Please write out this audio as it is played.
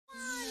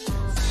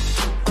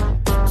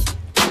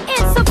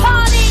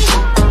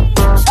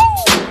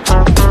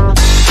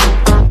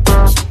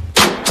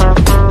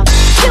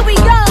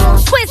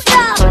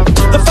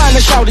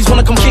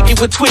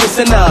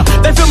this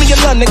and they feel me in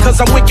London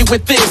cause I'm wicked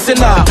with this and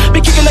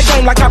be kicking the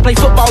game like I play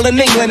football in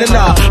England and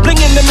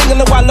blinging and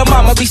mingling while the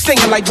mama be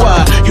singing like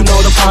what? You know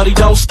the party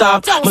don't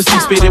stop. Must be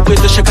spitted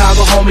with the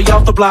Chicago homie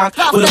off the block.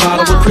 With a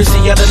bottle with Chrissy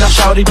yelling, now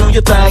shawty do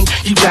your thing.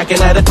 You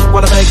jacking at it,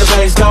 wanna make the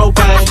bass go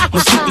bang.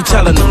 Must keep me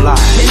telling them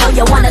lies. You know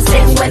you wanna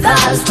sing with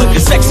us.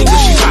 Looking sexy when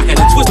she rockin'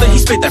 and twistin', he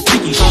spit that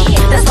freaky shit.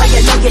 That's why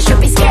you know you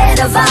should be scared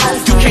of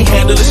us. You can't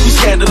handle this, we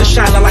scandalous,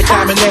 shining like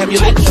diamond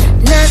amulets.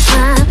 Not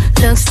time,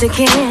 looks to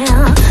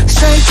kill.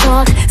 Straight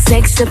talk,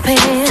 sex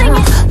appeal.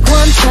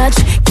 One touch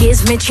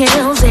gives me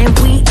chills, and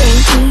we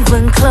ain't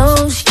even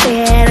close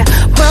yet.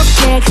 Rough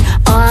neck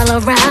all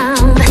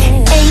around,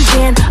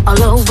 agent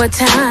all over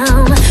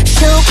town.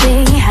 Show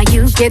me how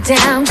you get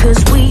down,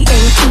 cause we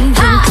ain't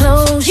even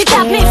close You yet.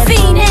 got me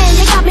fiending,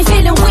 you got me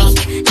feeling weak.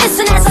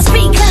 Listen as I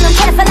speak, and I'm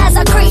careful as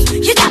I creep.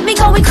 You got me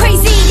going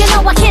crazy, you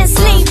know I can't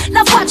sleep.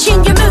 Love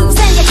watching your moves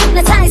and you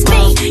hypnotize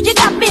me. You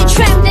got me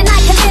trembling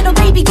like a little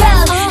baby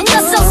girl, and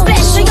you're so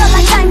special, you're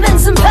like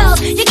diamonds and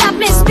pearls. You got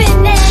me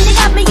spinning, you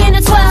got me in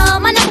a twirl.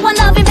 My number one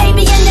loving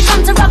baby, and you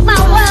come to rock my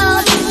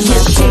world.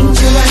 You're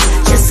dangerous,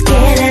 just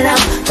get it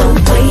up. The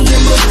way you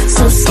move,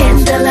 so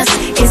scandalous.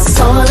 It's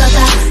all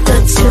about the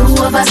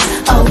two of us.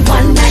 A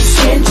one night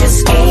stand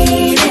just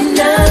ain't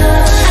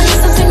enough. I need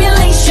some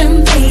stimulation,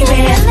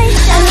 baby.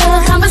 A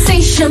little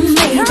conversation,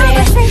 maybe.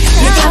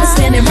 You got me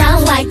spinning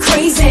around like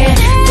crazy.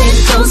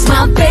 There goes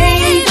my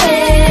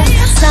baby.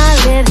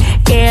 Solid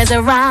as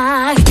a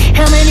rock.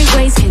 How many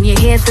ways can you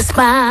hit the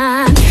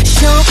spot?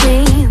 Show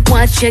me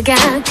what you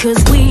got,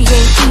 cause we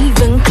ain't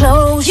even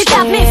close You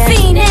got me yet.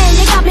 fiending,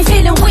 you got me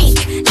feeling weak.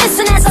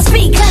 Listen as I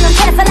speak, and I'm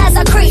careful as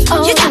I creep.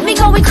 You got me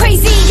going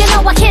crazy, you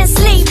know I can't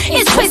sleep.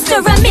 It's Twister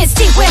and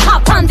Misty, we're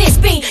hop on this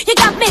beat. You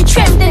got me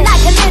trembling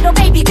like a little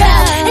baby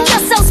girl, and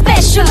you're so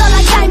special, you're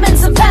like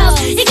diamonds and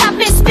pearls. You got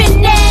me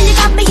spinning, you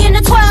got me in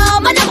a twirl.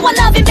 My number one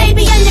loving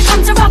baby, and you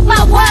come to rock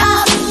my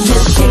world.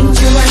 You're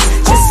dangerous,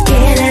 just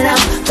get it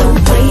up. The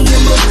way you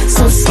move,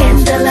 so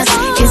scandalous.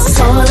 It's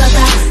all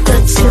about the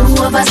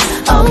two of us.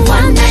 A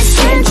one night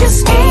stand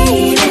just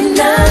ain't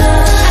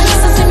enough. I need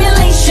some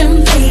stimulation,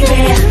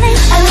 baby.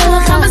 A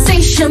little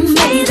conversation,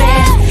 maybe.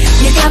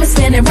 You got me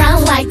spinning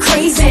around like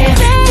crazy.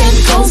 There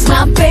goes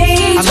my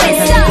baby. I like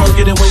how you work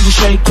it and when you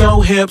shake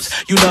your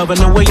hips. You loving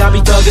the way I be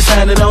thuggin',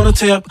 standing on the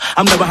tip.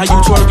 I'm loving how you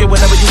twerk it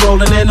whenever you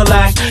rollin' in the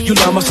lack. You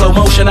love my slow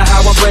motion and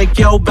how I break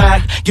your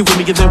back. Get with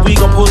me and then we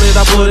gon' pull it,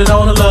 I put it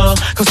on the love.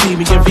 Cause see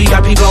me get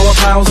VIP blowin'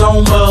 pounds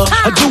on bug.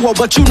 A duo,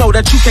 but you know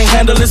that you can't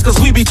handle this, cause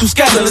we be too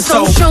scandalous.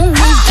 So show me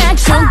that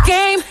your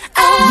game.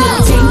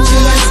 You're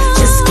dangerous,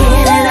 just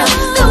get it up.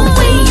 The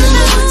way you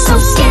look, so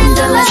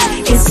scandalous.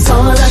 It's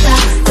all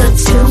about the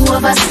two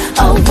of us.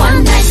 A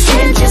one night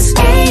stand just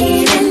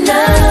ain't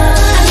enough.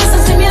 I need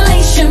some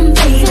stimulation,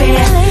 baby.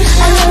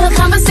 A little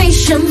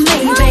conversation,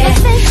 maybe.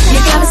 You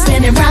got me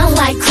spinning around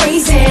like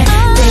crazy.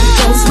 There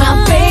goes my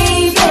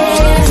baby.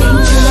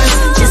 Dangerous,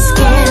 just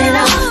get it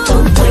up. The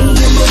way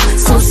you move,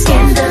 so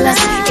scandalous.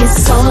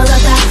 It's all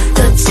about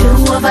the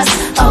two of us.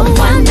 A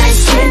one night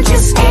stand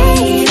just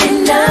ain't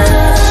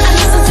enough. I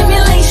need some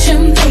stimulation,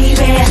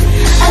 baby.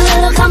 A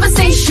little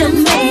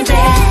conversation, maybe.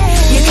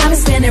 You got me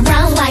spinning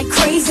around like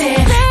crazy.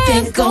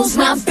 There goes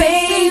my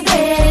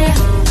baby.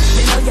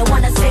 You know you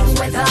wanna sing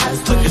with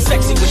us. Looking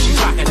sexy when she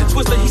rockin' and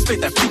twistin', he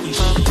spit that freaky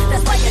shit.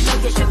 That's why you know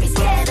you should be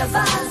scared of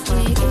us.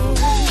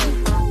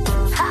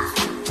 Ha.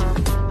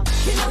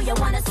 You know you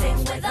wanna sing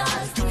with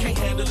us. You can't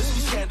handle this,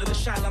 we scandalous,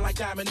 shining like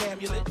diamond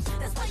amulets.